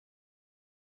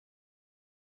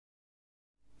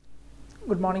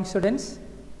Good morning, students.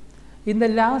 In the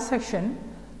last section,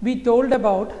 we told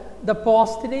about the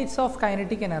postulates of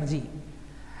kinetic energy,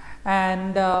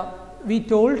 and we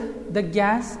told the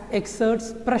gas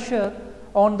exerts pressure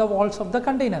on the walls of the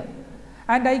container,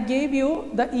 and I gave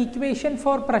you the equation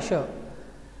for pressure.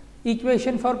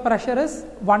 Equation for pressure is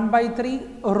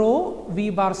 1/3 rho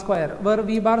V bar square, where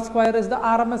V bar square is the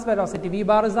RMS velocity, V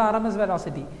bar is the RMS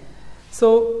velocity. So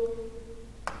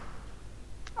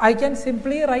I can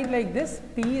simply write like this: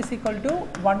 P is equal to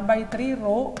 1/3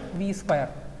 rho V square.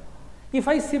 If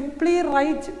I simply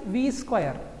write V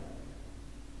square,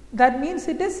 that means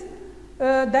it is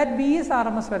that V is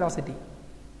RMS velocity.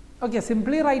 Okay,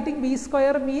 simply writing V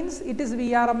square means it is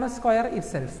VRMS square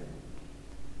itself.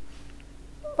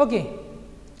 Okay,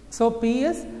 so P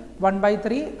is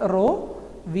 1/3 rho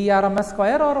VRMS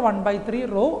square or 1/3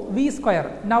 rho V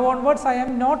square. Now onwards, I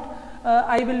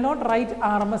will not write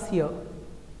RMS here.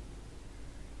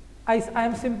 I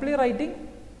am simply writing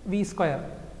V square,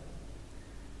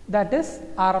 that is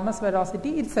RMS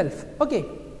velocity itself. Okay.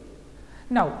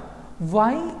 Now,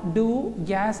 why do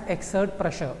gas exert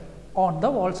pressure on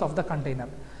the walls of the container?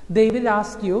 They will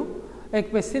ask you a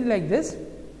question like this: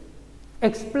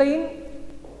 explain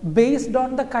based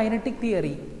on the kinetic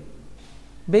theory,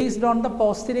 based on the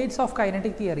postulates of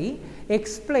kinetic theory,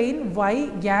 explain why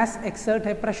gas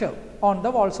exert a pressure on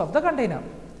the walls of the container.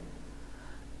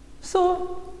 So,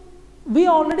 we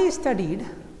already studied,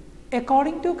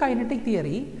 according to kinetic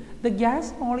theory, the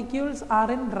gas molecules are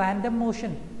in random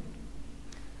motion.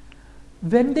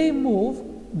 When they move,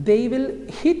 they will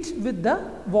hit with the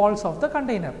walls of the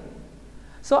container.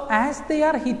 So, as they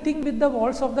are hitting with the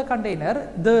walls of the container,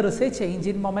 there is a change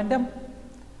in momentum.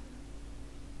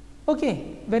 Okay,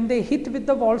 when they hit with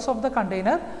the walls of the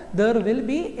container, there will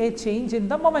be a change in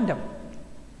the momentum.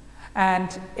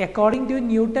 And according to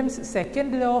Newton's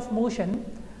second law of motion,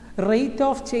 rate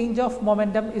of change of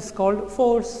momentum is called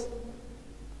force.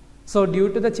 So, due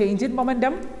to the change in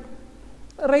momentum,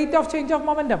 rate of change of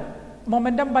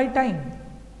momentum by time,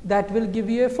 that will give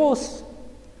you a force.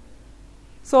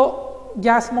 So,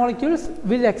 gas molecules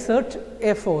will exert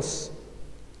a force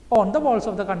on the walls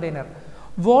of the container.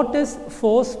 What is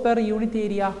force per unit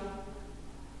area?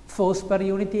 Force per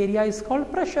unit area is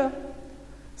called pressure.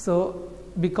 So,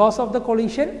 because of the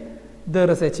collision, there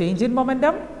is a change in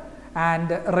momentum, and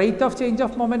rate of change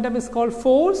of momentum is called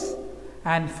force,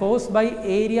 and force by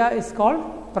area is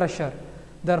called pressure.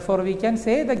 Therefore, we can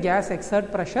say the gas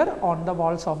exert pressure on the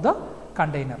walls of the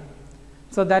container.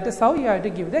 So, that is how you have to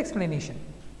give the explanation.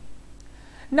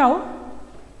 Now,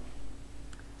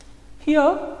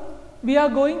 here we are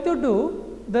going to do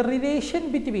the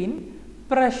relation between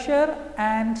pressure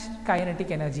and kinetic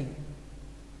energy.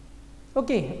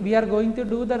 Okay, we are going to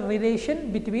do the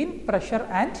relation between pressure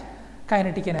and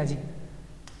kinetic energy.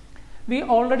 We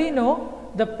already know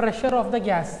the pressure of the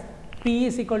gas. P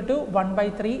is equal to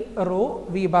 1/3 rho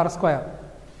V bar square.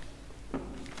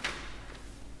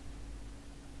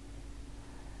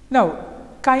 Now,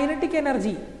 kinetic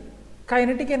energy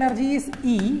is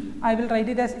E. I will write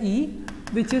it as E,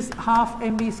 which is half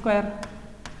mv square.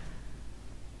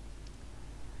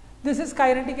 This is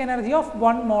kinetic energy of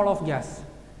 1 mole of gas.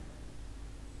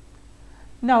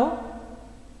 Now,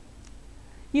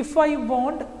 if I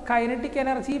want kinetic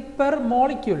energy per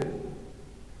molecule,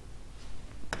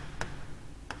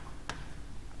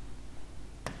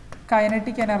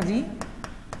 kinetic energy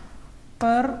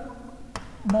per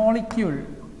molecule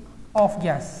of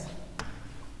gas,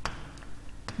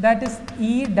 that is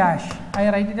E dash. I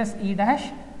write it as E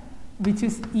dash, which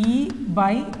is E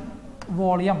by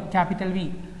volume, capital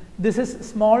V. This is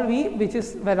small v, which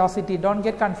is velocity. Don't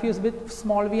get confused with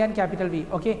small v and capital V.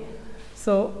 Okay.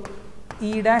 So,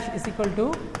 E dash is equal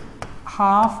to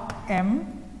half m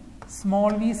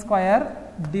small v square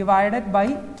divided by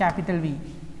capital V.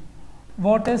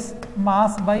 What is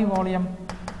mass by volume?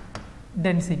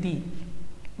 Density.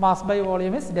 Mass by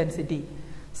volume is density.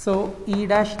 So, E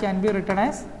dash can be written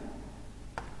as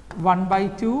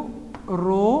 1/2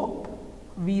 rho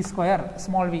v square,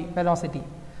 small v, velocity.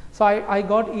 So, I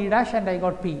got E dash and I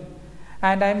got P,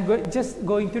 and I am just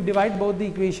going to divide both the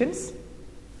equations.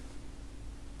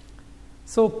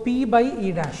 So, P by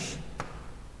E dash,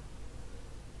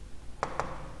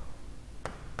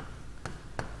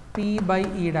 P by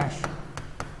E dash,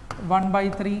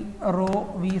 1/3 rho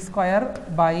v square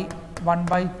by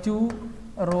 1/2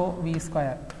 rho v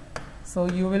square. So,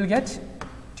 you will get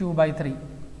 2/3.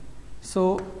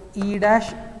 So, E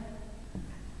dash,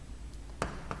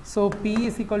 so P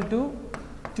is equal to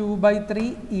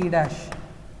 2/3 E dash,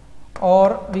 or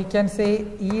we can say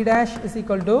E dash is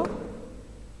equal to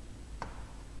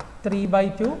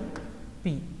 3/2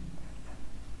 P.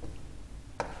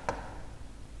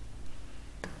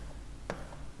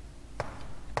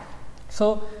 So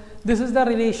this is the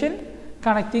relation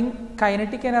connecting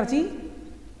kinetic energy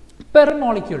per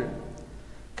molecule,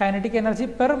 kinetic energy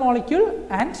per molecule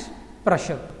and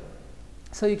pressure.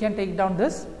 So you can take down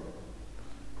this.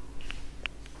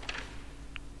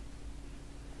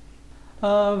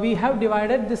 We have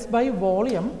divided this by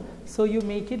volume, so you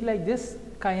make it like this: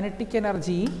 kinetic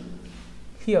energy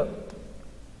here.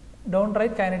 Don't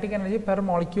write kinetic energy per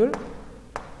molecule,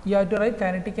 you have to write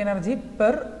kinetic energy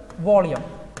per volume.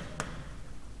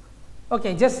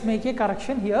 Okay, just make a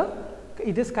correction here.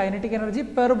 It is kinetic energy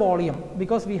per volume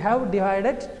because we have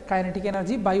divided kinetic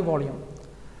energy by volume.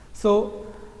 So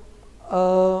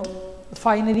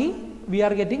finally we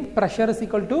are getting pressure is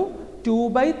equal to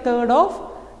 2/3 of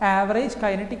average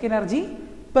kinetic energy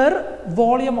per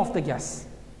volume of the gas.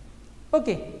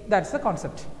 Okay, that's the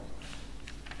concept.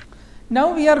 Now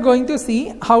we are going to see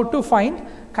how to find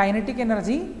kinetic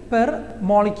energy per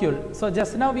molecule. So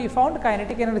just now we found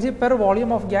kinetic energy per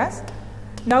volume of gas.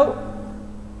 Now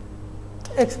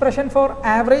expression for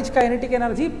average kinetic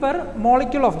energy per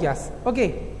molecule of gas. Okay.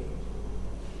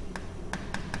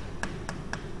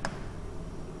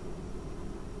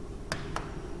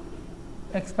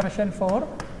 Expression for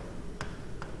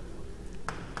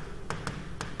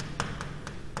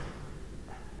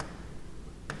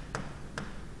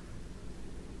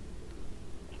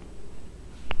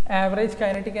average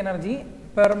kinetic energy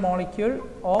per molecule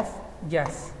of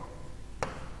gas.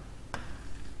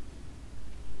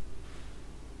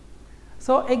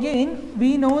 So again we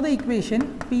know the equation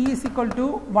P is equal to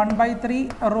 1/3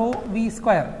 rho V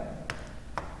square.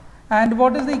 And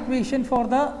what is the equation for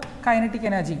the kinetic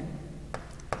energy?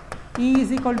 E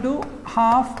is equal to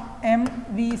half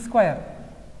mv square.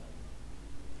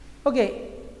 Okay,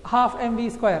 half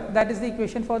mv square, that is the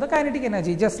equation for the kinetic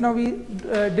energy. Just now we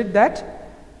did that.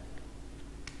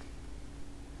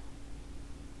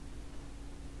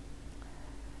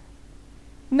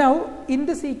 Now in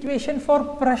this equation for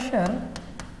pressure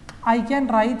I can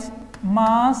write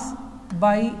mass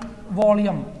by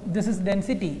volume. This is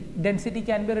density. Density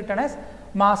can be written as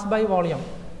mass by volume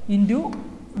into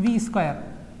V square.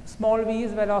 Small v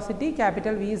is velocity,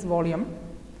 capital V is volume.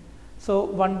 So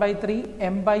 1/3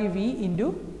 m by v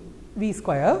into V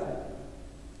square.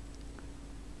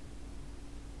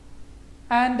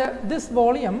 And this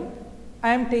volume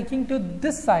I am taking to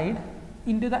this side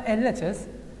into the LHS.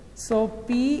 So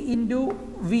P into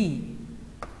V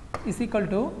is equal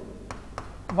to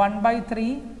 1/3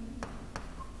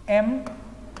 m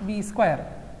V square.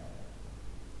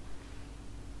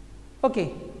 Okay.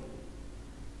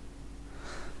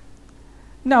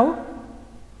 Now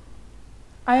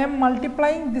I am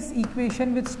multiplying this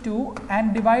equation with 2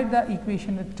 and divide the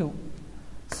equation with 2.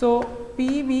 So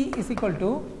PV is equal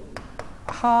to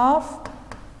half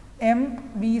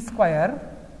mv square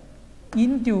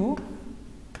into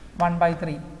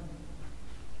 1/3.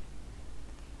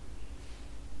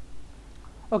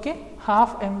 Okay,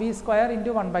 half mv square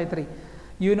into 1/3.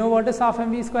 You know what is half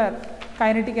mv square?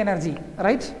 Kinetic energy,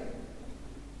 right?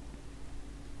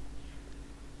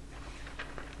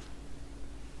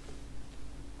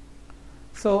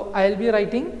 So I will be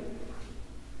writing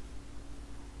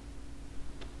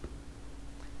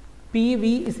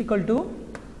PV is equal to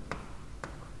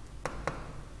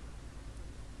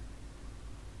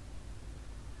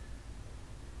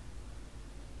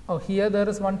here there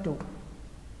is 1 2.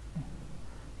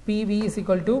 PV is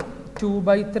equal to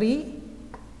 2/3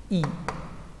 E.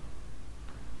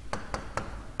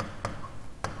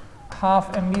 Half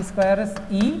mv square is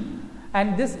E,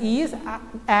 and this E is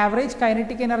average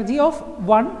kinetic energy of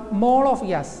 1 mole of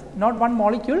gas, not 1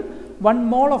 molecule, 1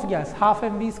 mole of gas, half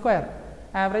mv square,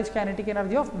 average kinetic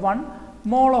energy of 1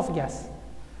 mole of gas.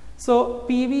 So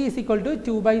PV is equal to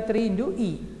 2/3 into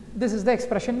E. This is the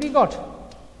expression we got.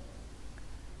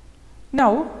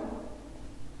 Now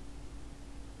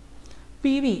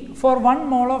PV for 1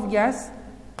 mole of gas,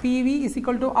 PV is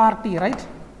equal to RT, right?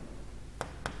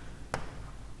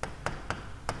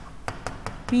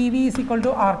 PV is equal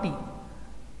to RT.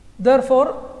 Therefore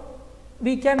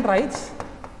we can write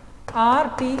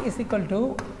RT is equal to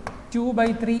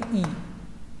 2/3 E.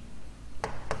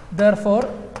 Therefore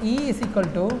E is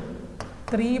equal to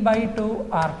 3/2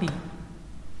 RT.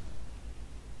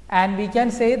 And we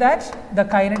can say that the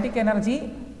kinetic energy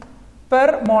per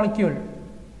molecule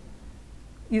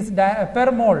is per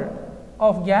mole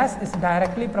of gas is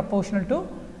directly proportional to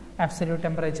absolute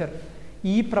temperature,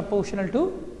 E proportional to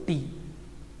T.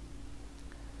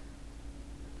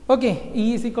 Okay, E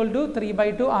is equal to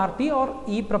 3/2 RT or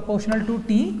E proportional to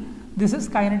T. This is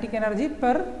kinetic energy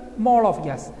per mole of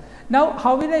gas. Now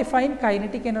how will I find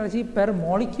kinetic energy per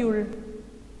molecule?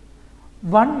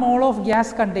 1 mole of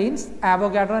gas contains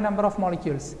Avogadro number of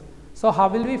molecules. So how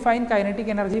will we find kinetic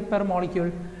energy per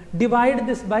molecule? Divide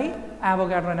this by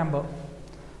Avogadro number.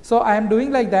 So I am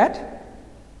doing like that.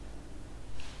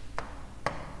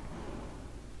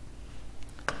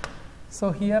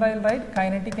 So here I will write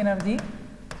kinetic energy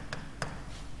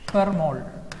per mole.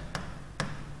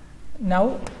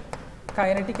 Now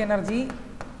kinetic energy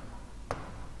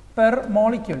per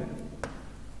molecule.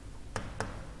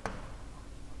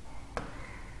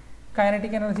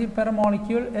 Kinetic energy per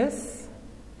molecule is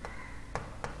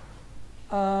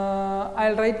I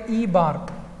will write E bar,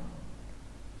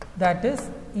 that is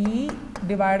E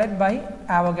divided by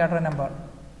Avogadro number.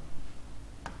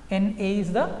 Na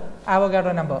is the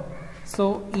Avogadro number.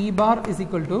 So E bar is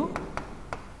equal to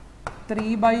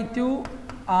 3 by 2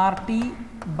 RT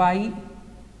by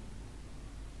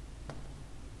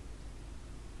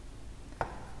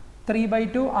 3 by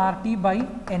 2 RT by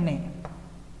Na.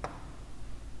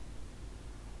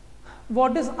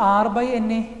 What is R by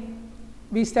Na?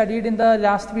 We studied in the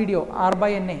last video R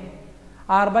by Na.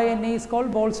 R by Na is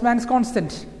called Boltzmann's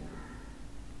constant.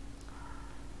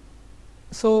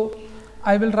 So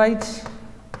I will write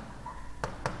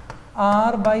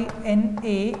R by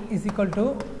Na is equal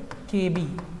to Kb,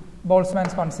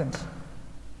 Boltzmann's constant.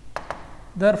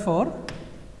 Therefore,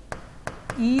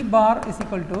 E bar is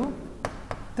equal to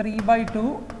 3 by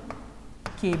 2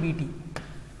 kBt.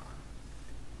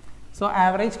 So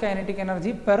average kinetic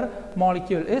energy per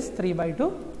molecule is 3 by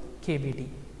 2 kBt.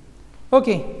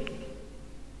 Okay.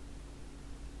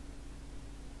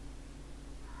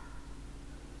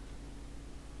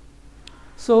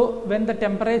 So when the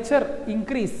temperature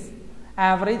increase,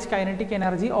 average kinetic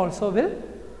energy also will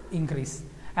increase.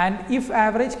 And if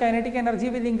average kinetic energy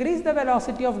will increase, the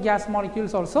velocity of gas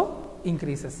molecules also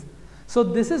increases. So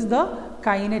this is the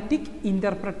kinetic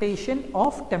interpretation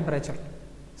of temperature.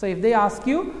 So if they ask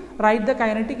you write the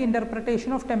kinetic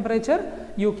interpretation of temperature,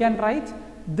 you can write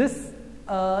this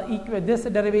this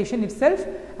derivation itself,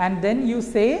 and then you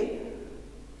say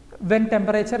when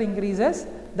temperature increases,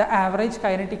 the average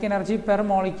kinetic energy per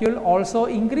molecule also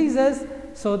increases,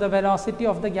 so the velocity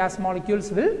of the gas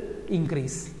molecules will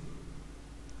increase.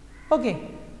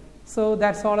 Okay, so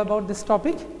that's all about this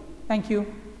topic. Thank you.